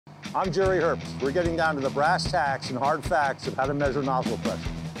I'm Jerry Herbst. We're getting down to the brass tacks and hard facts of how to measure nozzle pressure.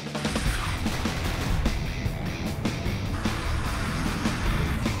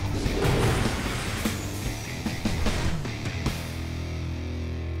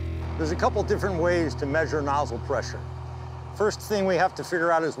 There's a couple different ways to measure nozzle pressure. First thing we have to figure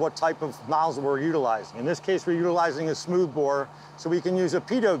out is what type of nozzle we're utilizing. In this case, we're utilizing a smooth bore, so we can use a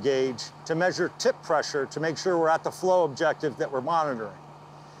pitot gauge to measure tip pressure to make sure we're at the flow objective that we're monitoring.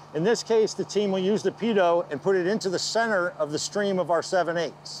 In this case, the team will use the pitot and put it into the center of the stream of our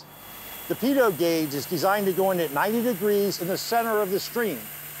 7/8. The pitot gauge is designed to go in at 90 degrees in the center of the stream.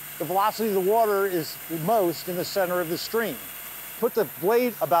 The velocity of the water is most in the center of the stream. Put the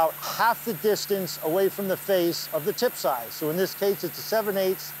blade about half the distance away from the face of the tip size. So in this case, it's a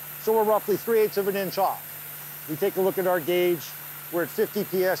 7/8, so we're roughly 3/8 of an inch off. We take a look at our gauge. We're at 50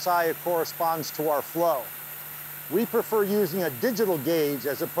 PSI, it corresponds to our flow. We prefer using a digital gauge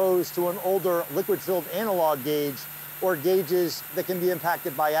as opposed to an older liquid-filled analog gauge or gauges that can be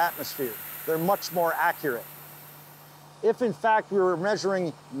impacted by atmosphere. They're much more accurate. If in fact we were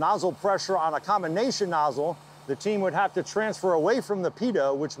measuring nozzle pressure on a combination nozzle, the team would have to transfer away from the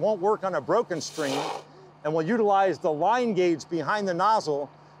pitot, which won't work on a broken stream, and will utilize the line gauge behind the nozzle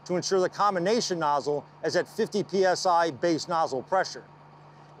to ensure the combination nozzle is at 50 PSI base nozzle pressure.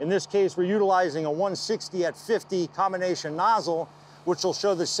 In this case, we're utilizing a 160 at 50 combination nozzle, which will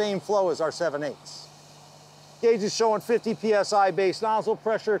show the same flow as our 7/8. Gauge is showing 50 PSI base nozzle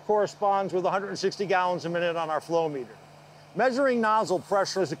pressure, corresponds with 160 gallons a minute on our flow meter. Measuring nozzle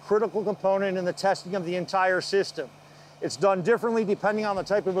pressure is a critical component in the testing of the entire system. It's done differently depending on the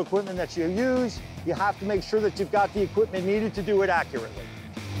type of equipment that you use. You have to make sure that you've got the equipment needed to do it accurately.